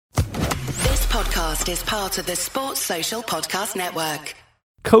podcast is part of the Sports Social Podcast Network.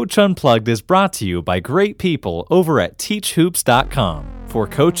 Coach Unplugged is brought to you by great people over at teachhoops.com for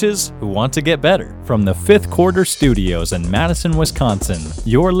coaches who want to get better. From the Fifth Quarter Studios in Madison, Wisconsin,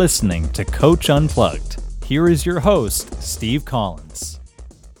 you're listening to Coach Unplugged. Here is your host, Steve Collins.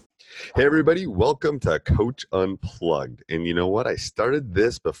 Hey everybody, welcome to Coach Unplugged. And you know what? I started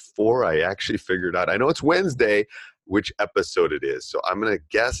this before I actually figured out, I know it's Wednesday, which episode it is. So I'm going to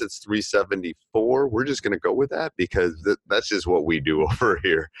guess it's 374. We're just going to go with that because that's just what we do over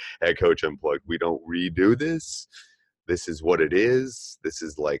here at Coach Unplugged. We don't redo this. This is what it is. This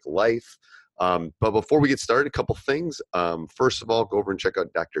is like life. But before we get started, a couple things. First of all, go over and check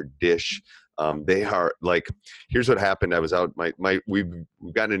out Dr. Dish. They are like, here's what happened. I was out, we've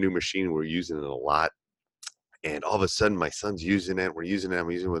gotten a new machine and we're using it a lot. And all of a sudden my son's using it. I'm using it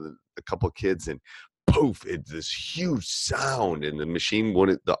with a couple of kids, and poof, it's this huge sound, and the machine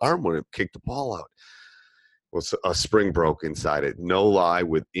the arm wouldn't kick the ball out. Well, a spring broke inside it. No lie,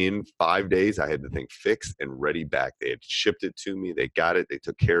 within 5 days, I had the thing fixed and ready back. They had shipped it to me. They got it. They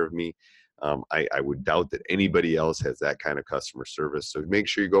took care of me. I would doubt that anybody else has that kind of customer service. So make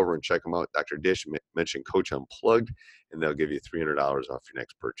sure you go over and check them out. Dr. Dish, mention Coach Unplugged, and they'll give you $300 off your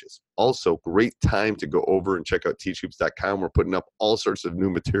next purchase. Also, great time to go over and check out teachhoops.com. We're putting up all sorts of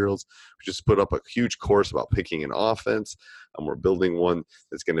new materials. We just put up a huge course about picking an offense. We're building one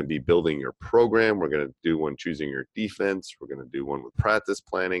that's going to be building your program. We're going to do one choosing your defense. We're going to do one with practice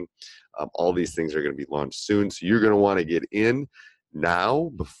planning. All these things are going to be launched soon. So you're going to want to get in now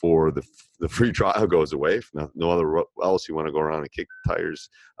before the free trial goes away. If no other else, you want to go around and kick the tires,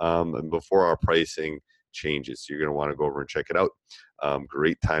 and before our pricing changes. So you're going to want to go over and check it out.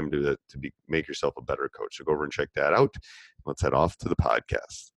 Great time to make yourself a better coach. So go over and check that out. Let's head off to the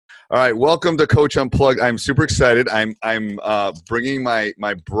podcast. All right, welcome to Coach Unplugged. I'm super excited. I'm bringing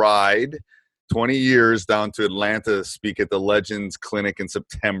my bride, 20 years, down to Atlanta to speak at the Legends Clinic in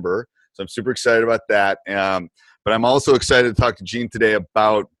September. So I'm super excited about that. But I'm also excited to talk to Gene today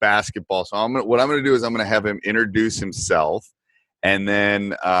about basketball. So what I'm going to do is I'm going to have him introduce himself, and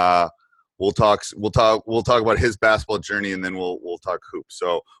then we'll talk about his basketball journey, and then we'll talk hoops.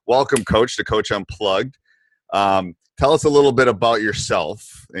 So welcome, Coach, to Coach Unplugged. Tell us a little bit about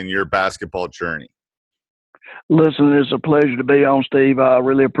yourself and your basketball journey. Listen, it's a pleasure to be on, Steve. I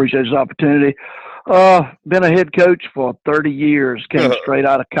really appreciate this opportunity. Been a head coach for 30 years, came straight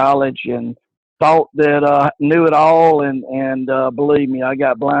out of college and thought that I knew it all, and believe me, I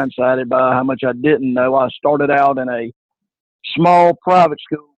got blindsided by how much I didn't know. I started out in a small private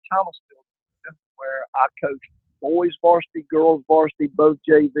school, Thomasville, where I coached boys varsity, girls varsity, both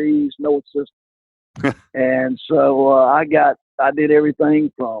JVs, no assistant. And so I did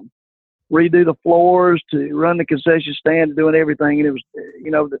everything from redo the floors to run the concession stand, doing everything. And it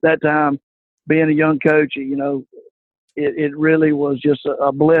was, at that time, being a young coach, it really was just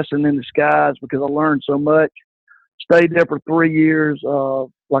a blessing in disguise because I learned so much. Stayed there for 3 years.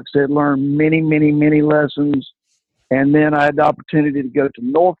 Like I said, learned many, many, many lessons. And then I had the opportunity to go to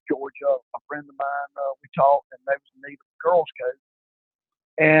North Georgia. A friend of mine, we talked, and they was in need of a girls coach.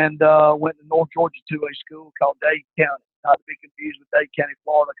 And went to North Georgia to a school called Dade County. Not to be confused with Dade County,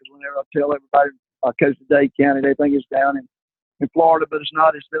 Florida, because whenever I tell everybody I coach at Dade County, they think it's down in Florida, but it's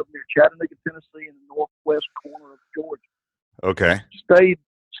not. It's up near Chattanooga, Tennessee, in the northwest corner of Georgia. Okay.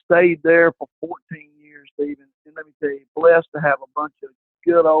 Stayed there for 14 years, Stephen. And let me tell you, blessed to have a bunch of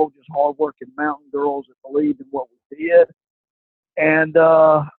good old, just hardworking mountain girls that believed in what we did. And,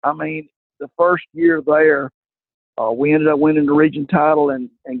 the first year there, we ended up winning the region title and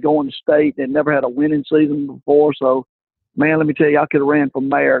going to state. They'd never had a winning season before. So, man, let me tell you, I could have ran for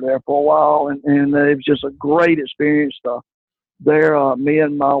mayor there for a while. And it was just a great experience there. Me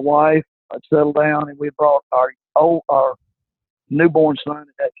and my wife settled down, and we brought our newborn son at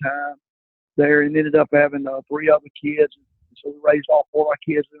that time there, and ended up having 3 other kids. And so we raised all 4 of our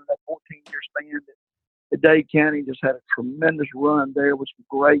kids in that 14-year span. That Dade County just had a tremendous run there with some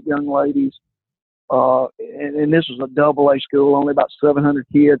great young ladies. And this was a double-A school, only about 700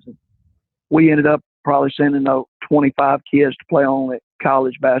 kids. And we ended up probably sending 25 kids to play on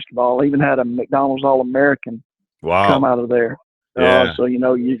college basketball. Even had a McDonald's All-American come out of there. Yeah. So,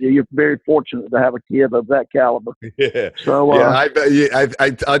 you're very fortunate to have a kid of that caliber. Yeah. So, I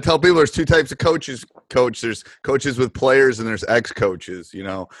tell people there's 2 types of coaches, Coach. There's coaches with players and there's ex-coaches,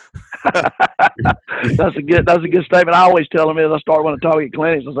 That's a good statement. I always tell them as I start when I talk at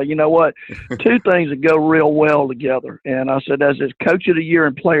clinics, I say, you know what, 2 things that go real well together. And I said, that's coach of the year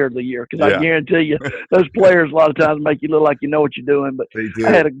and player of the year. Because I guarantee you, those players a lot of times make you look like you know what you're doing. But I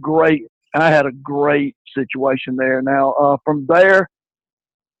had a great situation there. Now, from there,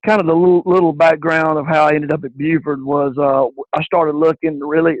 kind of the little background of how I ended up at Buford was I started looking.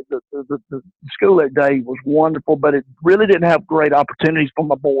 Really, the school that day was wonderful, but it really didn't have great opportunities for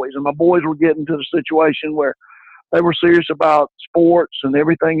my boys. And my boys were getting to the situation where they were serious about sports and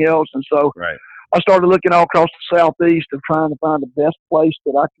everything else. And so I started looking all across the Southeast of trying to find the best place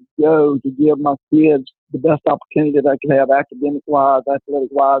that I could go to give my kids the best opportunity that they could have, academic-wise,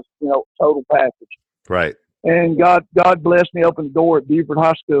 athletic-wise, total package. Right. And God blessed me, opened the door at Buford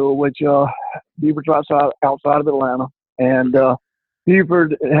High School, which Buford's outside of Atlanta. And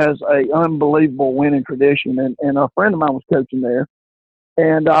Buford has an unbelievable winning tradition. And a friend of mine was coaching there.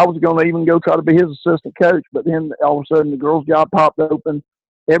 And I was going to even go try to be his assistant coach. But then all of a sudden the girls' job popped open.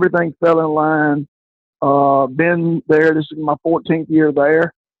 Everything fell in line. Been there. This is my 14th year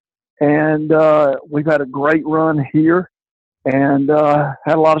there. And we've had a great run here. And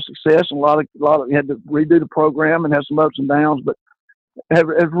had a lot of success and a lot of had to redo the program and have some ups and downs, but have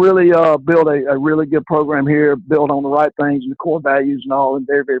really built a really good program here, built on the right things and the core values and all, and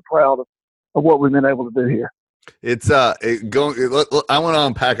very, very proud of what we've been able to do here. It's I want to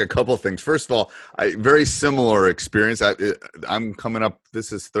unpack a couple of things. First of all, very similar experience. I'm coming up.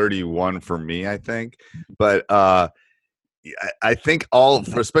 This is 31 for me, I think, but I think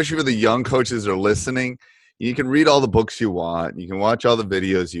especially for the young coaches that are listening. You can read all the books you want. You can watch all the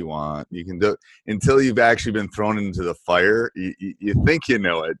videos you want. You can do until you've actually been thrown into the fire. You think you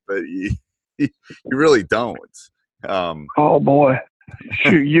know it, but you really don't. Oh boy,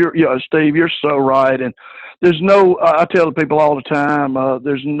 Steve, you're so right. And there's no. I tell the people all the time,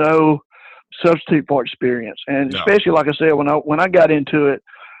 there's no substitute for experience. And especially like I said, when I got into it,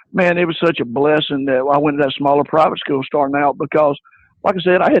 man, it was such a blessing that I went to that smaller private school starting out because. Like I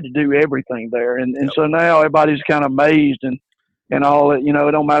said, I had to do everything there. And so now everybody's kind of amazed and all that,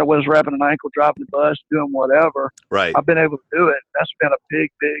 it don't matter whether it's wrapping an ankle, driving the bus, doing whatever. Right. I've been able to do it. That's been a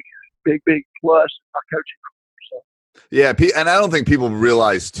big plus in my coaching career. So. Yeah. And I don't think people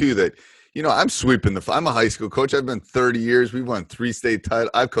realize too that, I'm sweeping I'm a high school coach. I've been 30 years. We've won 3 state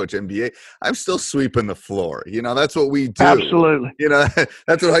titles. I've coached NBA. I'm still sweeping the floor. That's what we do. Absolutely.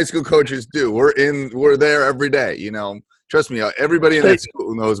 That's what high school coaches do. We're there every day, Trust me, everybody in that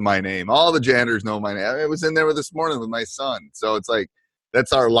school knows my name. All the janitors know my name. I was in there this morning with my son. So it's like,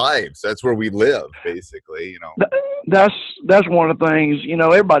 that's our lives. That's where we live, basically, That's one of the things,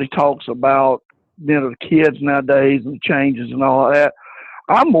 everybody talks about, the kids nowadays and the changes and all of that.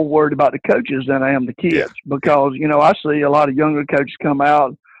 I'm more worried about the coaches than I am the kids because, I see a lot of younger coaches come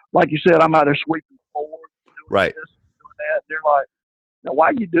out. Like you said, I'm out there sweeping the floor. Right. This, doing that. They're like, now, why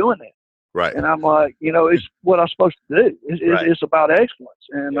are you doing that? Right. And I'm like, it's what I'm supposed to do. It's about excellence.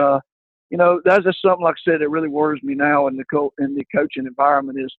 And, that's just something, like I said, that really worries me now in the coaching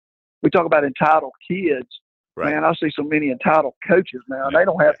environment is we talk about entitled kids. Right. Man, I see so many entitled coaches now. And they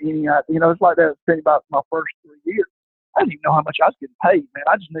don't have any idea. It's like that thing about my first 3 years. I didn't even know how much I was getting paid, man.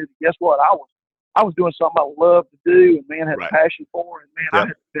 I just knew that, guess what? I was doing something I loved to do and, man, had a passion for it. And, man, I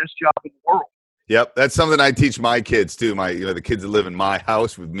had the best job in the world. Yep, that's something I teach my kids too. The kids that live in my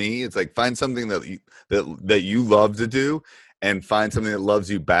house with me. It's like find something that you love to do, and find something that loves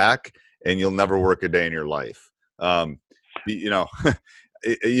you back, and you'll never work a day in your life. You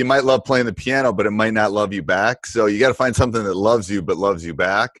might love playing the piano, but it might not love you back. So you got to find something that loves you but loves you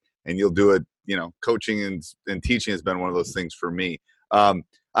back, and you'll do it. Coaching and teaching has been one of those things for me. On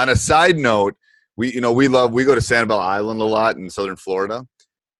a side note, we go to Sanibel Island a lot in Southern Florida.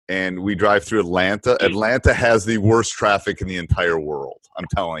 And we drive through Atlanta. Atlanta has the worst traffic in the entire world. I'm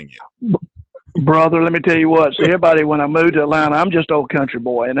telling you. Brother, let me tell you what. See, everybody, when I moved to Atlanta, I'm just old country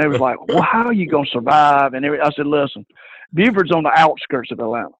boy. And they was like, well, how are you going to survive? And I said, listen, Buford's on the outskirts of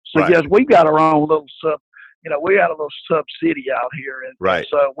Atlanta. So, yes, we got our own little we got a little sub-city out here. And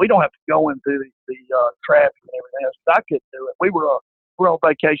so we don't have to go into the traffic and everything else. I couldn't do it. We were on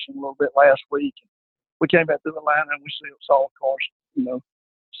vacation a little bit last week. And we came back through Atlanta and we saw cars,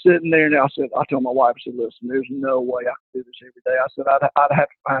 sitting there, and I told my wife, I said, listen, there's no way I can do this every day. I said, I'd have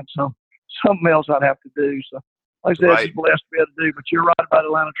to find something else I'd have to do. So, like I said, it's blessed to be able to do, but you're right about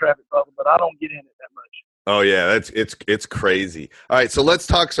Atlanta traffic, brother, but I don't get in it that much. Oh, yeah, it's crazy. All right, so let's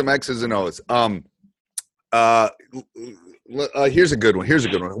talk some X's and O's. Here's a good one.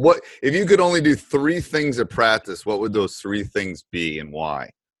 What if you could only do 3 things at practice, what would those 3 things be and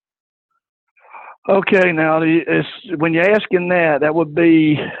why? Okay, now when you're asking that would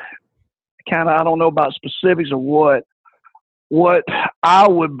be kind of, I don't know about specifics of what I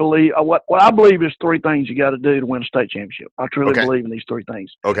would believe. What I believe is 3 things you got to do to win a state championship. I truly believe in these 3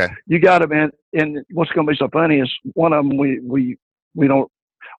 things. Okay, you got to, and what's going to be so funny is one of them we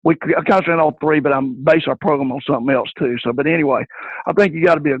we concentrate on all three, but I'm base our program on something else too. So, but anyway, I think you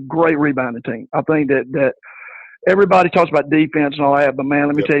got to be a great rebounding team. I think that everybody talks about defense and all that, but man,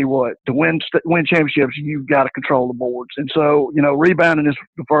 let me tell you what, to win championships, you've got to control the boards. And so, rebounding is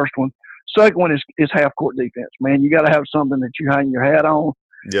the first one. Second one is half court defense. Man, you got to have something that you hang your hat on.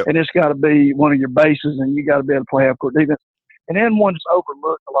 Yep. And it's got to be one of your bases, and you got to be able to play half court defense. And then one that's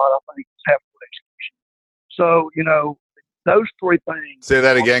overlooked a lot, I think, is half court execution. So, those three things. Say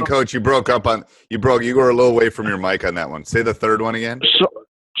that again, Coach. You broke up on. You were a little away from your mic on that one. Say the third one again. So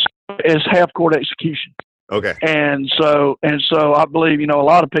it's half court execution. Okay. And so I believe a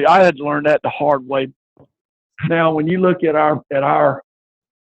lot of people. I had to learn that the hard way. Now, when you look at our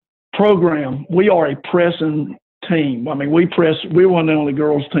program, we are a pressing team. I mean, we're one of the only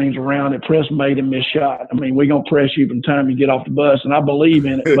girls teams around that press made and miss shot. I mean, we're going to press you from the time you get off the bus, and I believe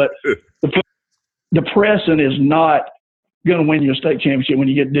in it. But the pressing is not going to win you a state championship when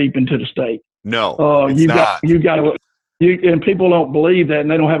you get deep into the state. No, you got to. And people don't believe that,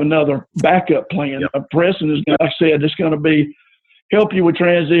 and they don't have another backup plan. Yep. Pressing is, like I said, it's going to help you with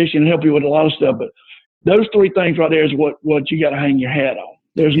transition, help you with a lot of stuff. But those three things right there is what you got to hang your hat on.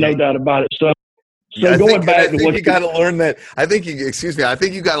 There's no doubt about it. So going back to what you got to learn that. I think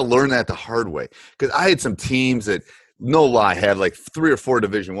you got to learn that the hard way. Because I had some teams that, no lie, had like 3 or 4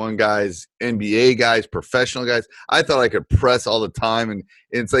 Division I guys, NBA guys, professional guys. I thought I could press all the time, and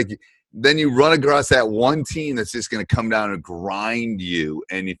it's like then you run across that one team that's just going to come down and grind you,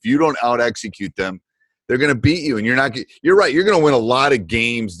 and if you don't out execute them, they're going to beat you. And you're right. You're going to win a lot of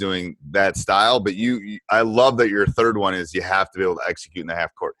games doing that style, but I love that your third one is you have to be able to execute in the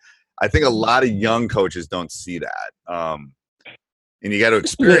half court. I think a lot of young coaches don't see that. And you got to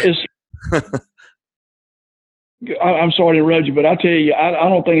experience. I'm sorry to interrupt you, but I tell you, I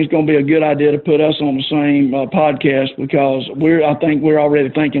don't think it's going to be a good idea to put us on the same podcast because I think we're already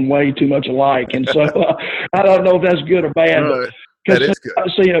thinking way too much alike. And so I don't know if that's good or bad. That is good.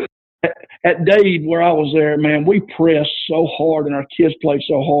 See, at Dade, where I was there, man, we pressed so hard and our kids played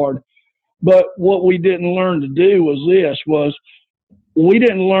so hard. But what we didn't learn to do was we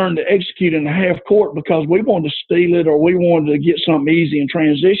didn't learn to execute in the half court because we wanted to steal it or we wanted to get something easy in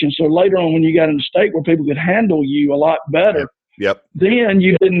transition. So later on when you got in the state where people could handle you a lot better, yep. Then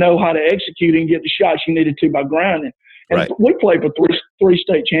you didn't know how to execute and get the shots you needed to by grinding. And right. We played for three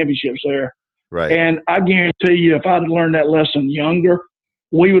state championships there. Right. And I guarantee you if I'd learned that lesson younger,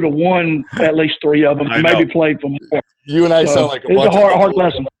 we would have won at least 3 of them and maybe played for more. You and I sound like it's a hard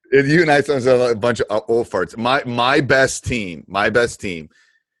lesson. You and I sound like a bunch of old farts. My best team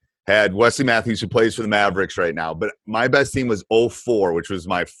had Wesley Matthews, who plays for the Mavericks right now. But my best team was 04, which was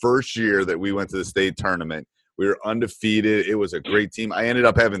my first year that we went to the state tournament. We were undefeated. It was a great team. I ended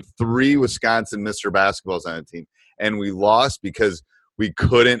up having 3 Wisconsin Mr. Basketballs on the team, and we lost because we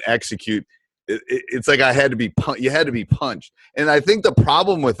couldn't execute. It's like you had to be punched. And I think the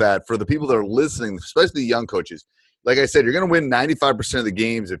problem with that for the people that are listening, especially the young coaches, like I said, you're going to win 95% of the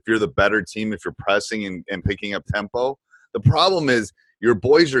games if you're the better team, if you're pressing and picking up tempo. The problem is your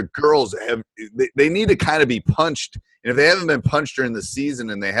boys or girls they need to kind of be punched. And if they haven't been punched during the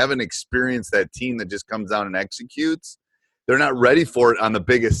season and they haven't experienced that team that just comes down and executes, they're not ready for it on the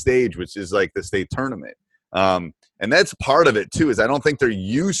biggest stage, which is like the state tournament. And that's part of it too, is I don't think they're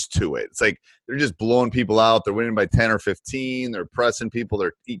used to it. It's like they're just blowing people out. They're winning by 10 or 15. They're pressing people.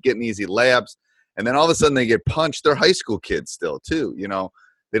 They're getting easy layups. And then all of a sudden they get punched. They're high school kids still too.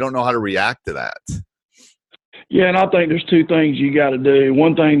 They don't know how to react to that. Yeah, and I think there's 2 things you got to do.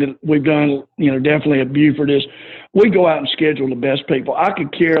 One thing that we've done, definitely at Buford is we go out and schedule the best people. I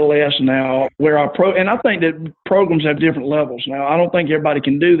could care less now where and I think that programs have different levels now. I don't think everybody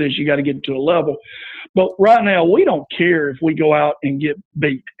can do this. You got to get to a level. But right now we don't care if we go out and get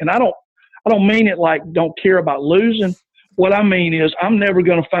beat. And I don't mean it like don't care about losing. What I mean is I'm never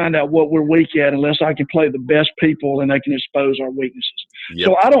going to find out what we're weak at unless I can play the best people and they can expose our weaknesses. Yep.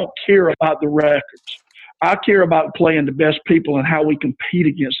 So I don't care about the records. I care about playing the best people and how we compete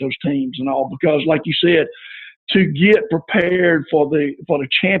against those teams and all, because like you said, to get prepared for the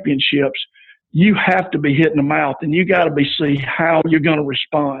championships, you have to be hitting the mouth and you got to see how you're going to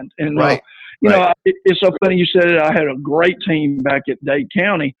respond. And, right. It's so funny you said it. I had a great team back at Dade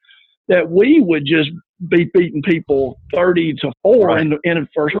County that we would just be beating people 30-4 right. in the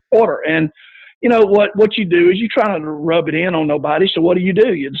first quarter. And, what you do is you try not to rub it in on nobody. So what do? In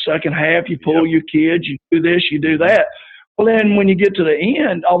the second half, you pull your kids, you do this, you do that. Well, then when you get to the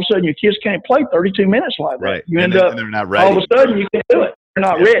end, all of a sudden your kids can't play 32 minutes like that. Right. You end up, they're not ready. all of a sudden you can't do it. They're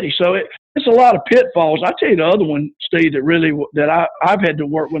not ready. So it's a lot of pitfalls. I tell you the other one, Steve, that I've had to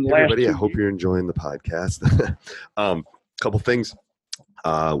work with the last 2 years. I hope you're enjoying the podcast. Couple things.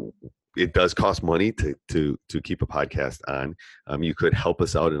 It does cost money to keep a podcast on. You could help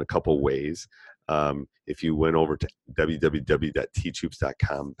us out in a couple ways. If you went over to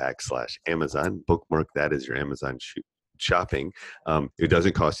www.teachhoops.com/Amazon, bookmark that as your Amazon shopping. It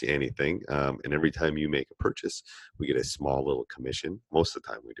doesn't cost you anything. And every time you make a purchase, we get a small little commission. Most of the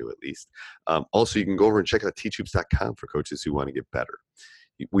time we do, at least. Also, you can go over and check out teachhoops.com for coaches who want to get better.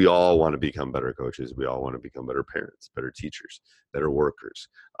 We all want to become better coaches. We all want to become better parents, better teachers, better workers.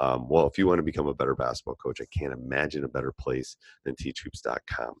 Well, if you want to become a better basketball coach, I can't imagine a better place than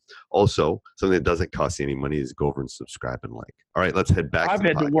teachhoops.com. Also, something that doesn't cost you any money is go over and subscribe and like. All right, let's head back. I've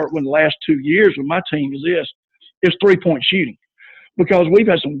had to work with the last 2 years with my team is 3-point shooting, because we've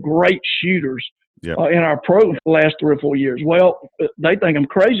had some great shooters in our program for the last 3 or 4 years. Well, they think I'm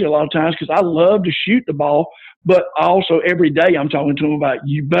crazy a lot of times because I love to shoot the ball, but also every day I'm talking to them about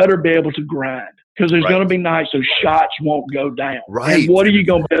you better be able to grind, because there's going to be nights those shots won't go down. Right. And what are you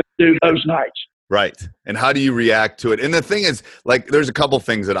going to do those nights? Right. And how do you react to it? And the thing is, like, there's a couple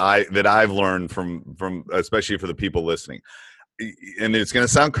things that I've learned from especially for the people listening. And it's going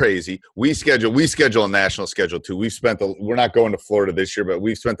to sound crazy. We schedule a national schedule too. We're not going to Florida this year, but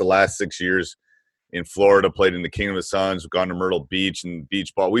we've spent the last 6 years in Florida, played in the Kingdom of the Suns, we've gone to Myrtle Beach and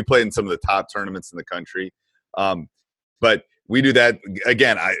beach ball. We played in some of the top tournaments in the country. But we do that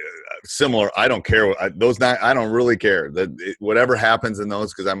again. Similar. I don't care. I don't really care whatever happens in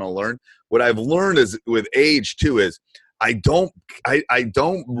those, because I'm going to learn. What I've learned is with age too is I don't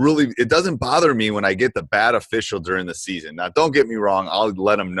really, it doesn't bother me when I get the bad official during the season. Now, don't get me wrong. I'll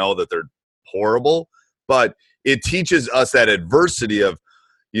let them know that they're horrible, but it teaches us that adversity of,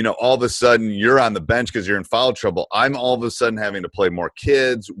 all of a sudden you're on the bench because you're in foul trouble. I'm all of a sudden having to play more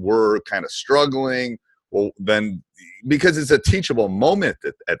kids. We're kind of struggling. Well, then, because it's a teachable moment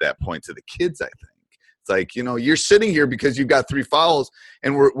at that point to the kids, I think. It's like, you're sitting here because you've got 3 fouls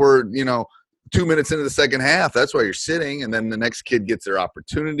and we're 2 minutes into the second half. That's why you're sitting. And then the next kid gets their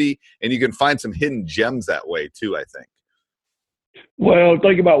opportunity, and you can find some hidden gems that way too, I think. Well,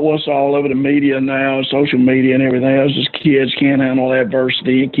 think about what's all over the media now, social media and everything else. Just kids can't handle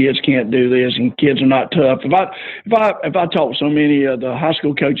adversity, and kids can't do this, and kids are not tough. If I talk to so many of the high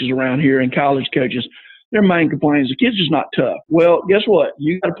school coaches around here and college coaches, their main complaint is the kid's just not tough. Well, guess what?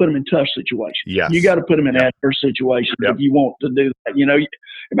 You got to put them in tough situations. Yes. You got to put them in adverse situations if you want to do that.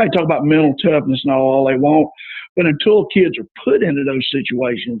 Everybody talk about mental toughness and all they want, but until kids are put into those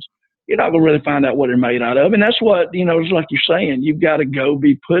situations, you're not going to really find out what they're made out of. And that's what, it's like you're saying, you've got to go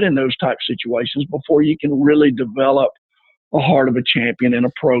be put in those type situations before you can really develop a heart of a champion in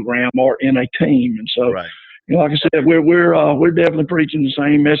a program or in a team. And so, like I said, we're definitely preaching the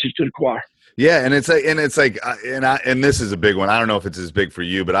same message to the choir. Yeah, and and this is a big one. I don't know if it's as big for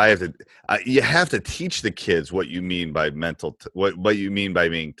you, but you have to teach the kids what you mean by what you mean by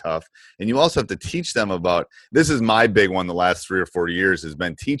being tough, and you also have to teach them about. This is my big one. The last 3 or 4 years has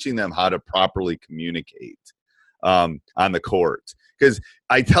been teaching them how to properly communicate on the court, because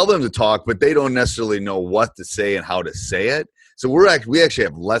I tell them to talk, but they don't necessarily know what to say and how to say it. So we actually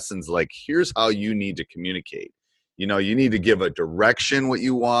have lessons like, here's how you need to communicate. You need to give a direction what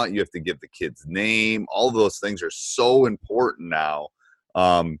you want. You have to give the kid's name. All of those things are so important now,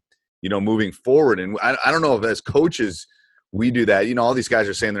 moving forward. And I don't know if as coaches we do that. All these guys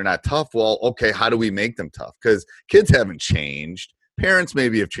are saying they're not tough. Well, okay, how do we make them tough? Because kids haven't changed. Parents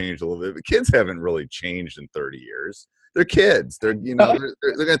maybe have changed a little bit, but kids haven't really changed in 30 years. They're kids. They're going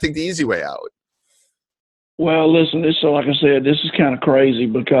to take the easy way out. Well, listen, like I said, this is kind of crazy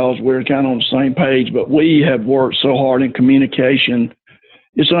because we're kind of on the same page, but we have worked so hard in communication.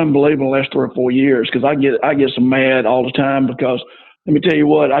 It's unbelievable the last 3 or 4 years, because I get so mad all the time because, let me tell you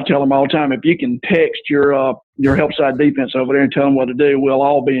what, I tell them all the time, if you can text your help side defense over there and tell them what to do, we'll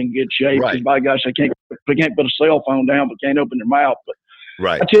all be in good shape. Right. By gosh, they can't put a cell phone down, but can't open their mouth. But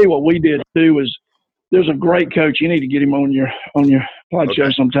right. I tell you what we did too is, there's a great coach. You need to get him on your pod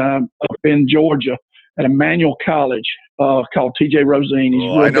show sometime up in Georgia at Emmanuel College called TJ Rosine.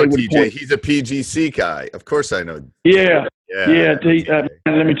 I know TJ. He's a PGC guy. Of course I know. Yeah.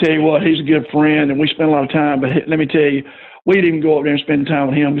 Let me tell you what, he's a good friend, and we spend a lot of time. But let me tell you, we'd even go up there and spend time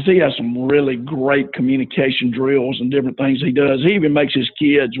with him because he has some really great communication drills and different things he does. He even makes his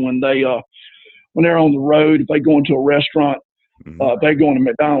kids when they're on the road, if they go into a restaurant, if they go into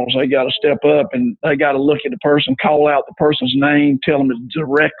McDonald's, they got to step up and they got to look at the person, call out the person's name, tell them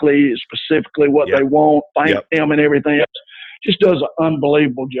directly, specifically what they want, thank them and everything else. Just does an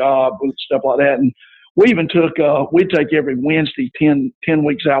unbelievable job with stuff like that. And we even we take every Wednesday 10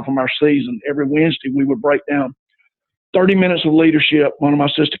 weeks out from our season. Every Wednesday we would break down 30 minutes of leadership. One of my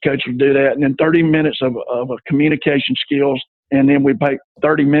assistant coaches would do that. And then 30 minutes of communication skills and then we take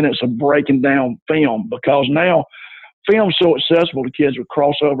 30 minutes of breaking down film, because now film's so accessible to kids with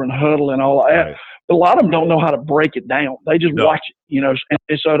crossover and huddle and all that. Right. But a lot of them don't know how to break it down. They just watch it,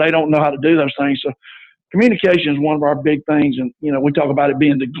 and so they don't know how to do those things. So communication is one of our big things. And, we talk about it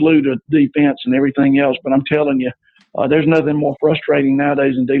being the glue to defense and everything else, but I'm telling you, there's nothing more frustrating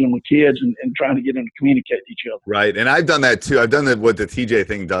nowadays than dealing with kids and trying to get them to communicate to each other. Right. And I've done that too. I've done that, what the TJ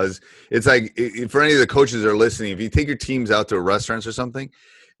thing does. It's like, for any of the coaches that are listening, if you take your teams out to restaurants or something,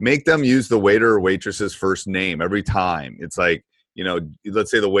 make them use the waiter or waitress's first name every time. It's like,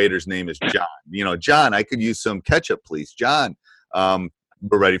 let's say the waiter's name is John. John, I could use some ketchup, please. John,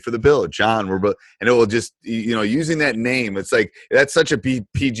 we're ready for the bill. John, and it will just, using that name. It's like, that's such a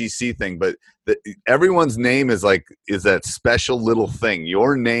PGC thing, but everyone's name is that special little thing.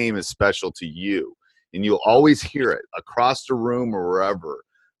 Your name is special to you, and you'll always hear it across the room or wherever.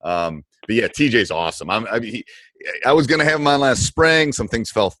 But yeah, TJ's awesome. I was going to have him on last spring. Some things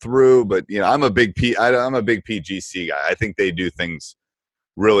fell through, but I'm a big PGC guy. I think they do things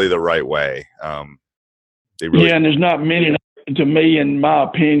really the right way. And there's not many, to me, in my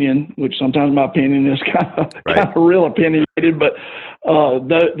opinion, which sometimes my opinion is kind of real opinionated, but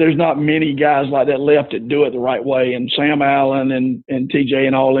there's not many guys like that left that do it the right way. And Sam Allen and TJ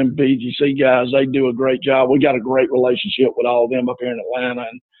and all them PGC guys, they do a great job. We got a great relationship with all of them up here in Atlanta,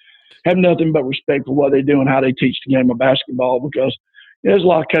 and have nothing but respect for what they do and how they teach the game of basketball, because there's a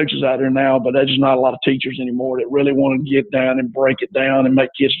lot of coaches out there now, but there's just not a lot of teachers anymore that really want to get down and break it down and make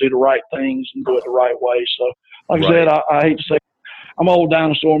kids do the right things and do it the right way. So, like I said, I hate to say, I'm an old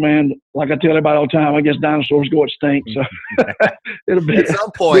dinosaur, man. Like I tell everybody all the time, I guess dinosaurs go extinct. So it'll be at some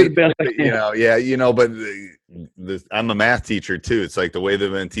point, the best I can. but I'm a math teacher too. It's like the way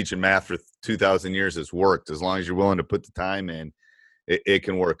they've been teaching math for 2,000 years has worked. As long as you're willing to put the time in, it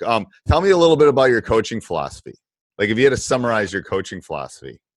can work. Tell me a little bit about your coaching philosophy. Like, if you had to summarize your coaching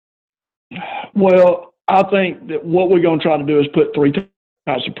philosophy. Well, I think that what we're going to try to do is put 3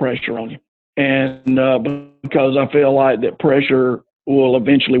 types of pressure on you. And because I feel like that pressure will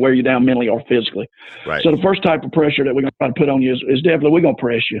eventually wear you down mentally or physically. Right. So the first type of pressure that we're going to try to put on you is definitely, we're going to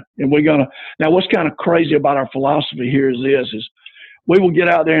press you. And we're going to – now, what's kind of crazy about our philosophy here is we will get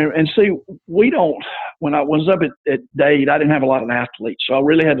out there and see, we don't – when I was up at Dade, I didn't have a lot of athletes. So I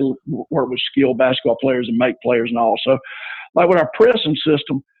really had to work with skilled basketball players and make players and all. So like with our pressing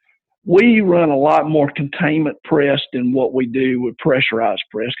system, we run a lot more containment press than what we do with pressurized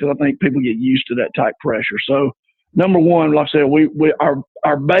press, because I think people get used to that type pressure. So number one, like I said,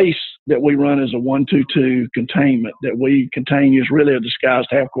 our base that we run is a 1-2-2 containment. That we contain is really a disguised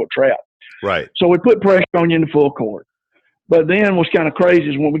half-court trap. Right. So we put pressure on you in the full court. But then what's kind of crazy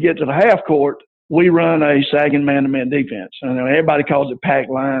is when we get to the half court, we run a sagging man-to-man defense. And everybody calls it pack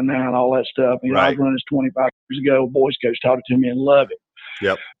line now and all that stuff. I was running this 25 years ago. Boys coach taught it to me and love it.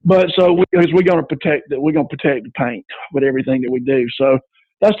 Yep. But so we're going to protect the paint with everything that we do. So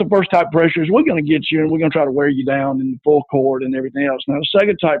that's the first type of pressure, is we're going to get you and we're going to try to wear you down in the full court and everything else. Now, the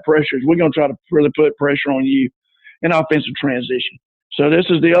second type of pressure is we're going to try to really put pressure on you in offensive transition. So this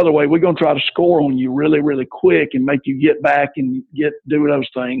is the other way. We're going to try to score on you really, really quick and make you get back and do those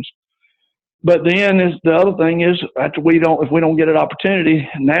things. But then the other thing is, if we don't get an opportunity,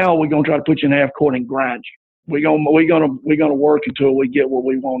 now we're going to try to put you in half court and grind you. We're going to work until we get what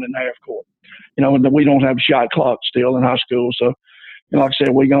we want in half court. We don't have a shot clock still in high school. So, like I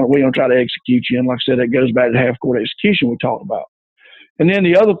said, we're going to try to execute you. And like I said, that goes back to half court execution we talked about. And then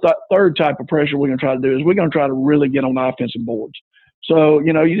the other third type of pressure we're going to try to do is we're going to try to really get on the offensive boards. So,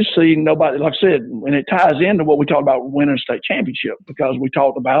 you just see nobody, like I said, and it ties into what we talked about winning a state championship, because we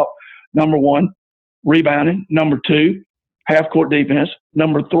talked about, number 1, rebounding, number 2, half-court defense,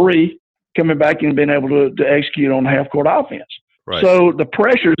 number 3, coming back and being able to execute on the half-court offense. Right. So the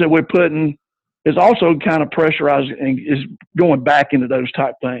pressures that we're putting is also kind of pressurized and is going back into those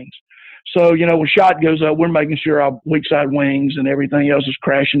type things. So, when shot goes up, we're making sure our weak side wings and everything else is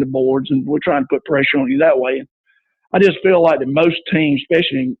crashing the boards, and we're trying to put pressure on you that way. I just feel like that most teams,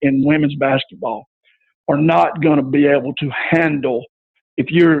 especially in women's basketball, are not going to be able to handle if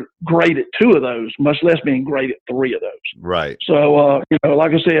you're great at 2 of those, much less being great at 3 of those. Right. So,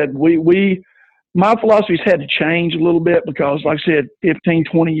 like I said, my philosophy's had to change a little bit, because, like I said, 15,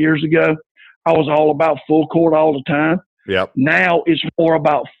 20 years ago, I was all about full court all the time. Yep. Now it's more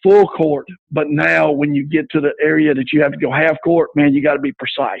about full court, but now when you get to the area that you have to go half court, man, you got to be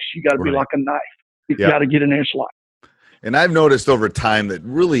precise. You got to be like a knife. You got to get in there and slide. And I've noticed over time that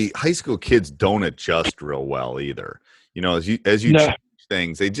really high school kids don't adjust real well either. As you change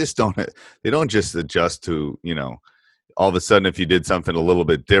things, they just don't. They don't just adjust to all of a sudden if you did something a little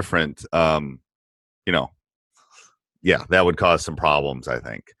bit different. Yeah, that would cause some problems, I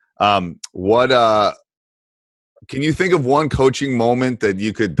think. Can you think of one coaching moment that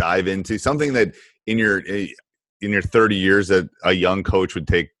you could dive into? Something that in your 30 years that a young coach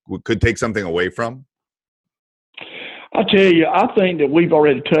could take something away from? I tell you, I think that we've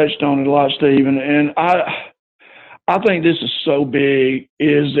already touched on it a lot, Stephen, and I think this is so big,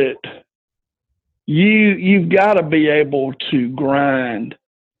 is that you've got to be able to grind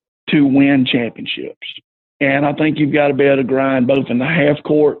to win championships. And I think you've got to be able to grind both in the half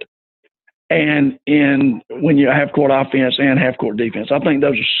court and when you half court offense and half court defense. I think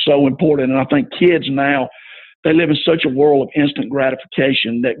those are so important. And I think kids now, they live in such a world of instant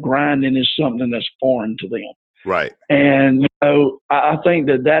gratification that grinding is something that's foreign to them. Right. And I think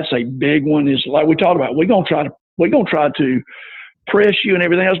that that's a big one. Is like we talked about, we're gonna try to press you and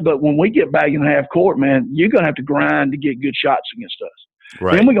everything else, but when we get back in the half court, man, you're gonna have to grind to get good shots against us.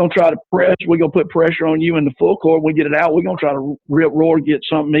 Right. Then we're gonna try to press. We're gonna put pressure on you in the full court. We get it out. We're gonna try to rip roar, get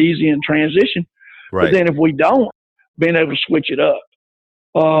something easy in transition. Right. But then if we don't, being able to switch it up.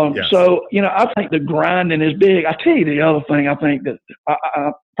 Yes. So, I think the grinding is big. I tell you the other thing, I think that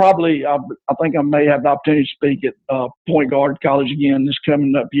I think I may have the opportunity to speak at Point Guard College again this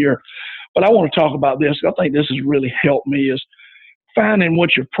coming up year. But I want to talk about this. I think this has really helped me is finding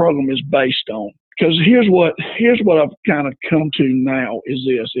what your program is based on. Because here's what I've kind of come to now is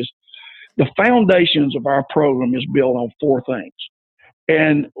the foundations of our program is built on four things.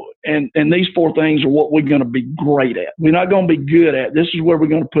 And these four things are what we're going to be great at. We're not going to be good at. This is where we're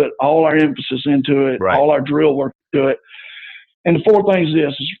going to put all our emphasis into it, right. all our drill work into it. And the four things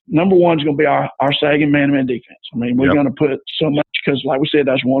is number one is going to be our sagging man-to-man defense. I mean, we're going to put so much because, like we said,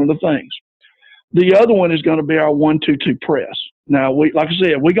 that's one of the things. The other one is going to be our 1-2-2 press. Now, like I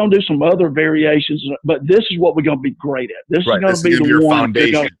said, we're going to do some other variations, but this is what we're going to be great at. This is going to be the one.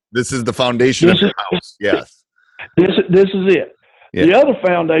 Foundation. This is the foundation of your house. Yes. This is it. Yeah. The other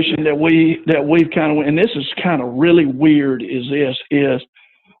foundation that we've kind of, and this is kind of really weird, is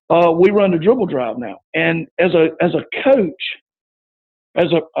we run the dribble drive now. And as a coach,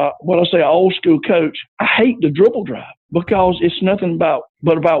 an old school coach, I hate the dribble drive because it's nothing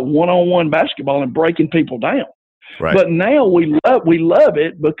but about one-on-one basketball and breaking people down. Right. But now we love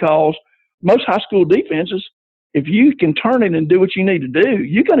it because most high school defenses, if you can turn it and do what you need to do,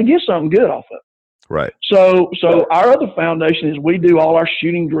 you're going to get something good off of it. Right. So our other foundation is we do all our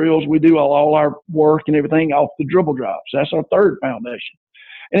shooting drills, we do all our work and everything off the dribble drives. That's our third foundation.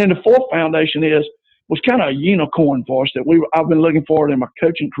 And then the fourth foundation was kind of a unicorn for us that I've been looking forward in my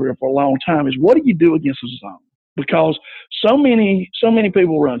coaching career for a long time is what do you do against a zone? Because so many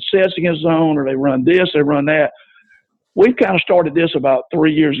people run sets against zone, or they run this, they run that. We've kind of started this about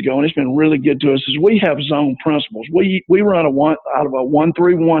 3 years ago, and it's been really good to us. Is we have zone principles. We run out of a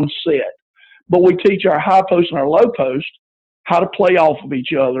 1-3-1 set, but we teach our high post and our low post how to play off of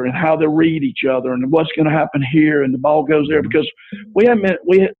each other and how to read each other and what's going to happen here and the ball goes there, because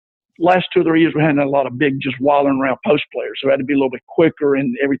last 2 or 3 years we hadn't had a lot of big just wallering around post players, so we had to be a little bit quicker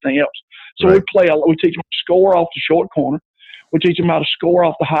and everything else. So right. We teach them to score off the short corner. We teach them how to score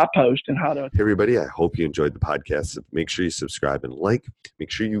off the high post and how to. Hey everybody, I hope you enjoyed the podcast. Make sure you subscribe and like.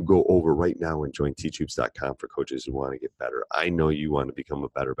 Make sure you go over right now and join teachhoops.com for coaches who want to get better. I know you want to become a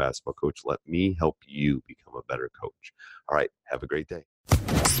better basketball coach. Let me help you become a better coach. All right, have a great day.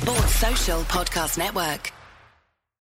 Sports Social Podcast Network.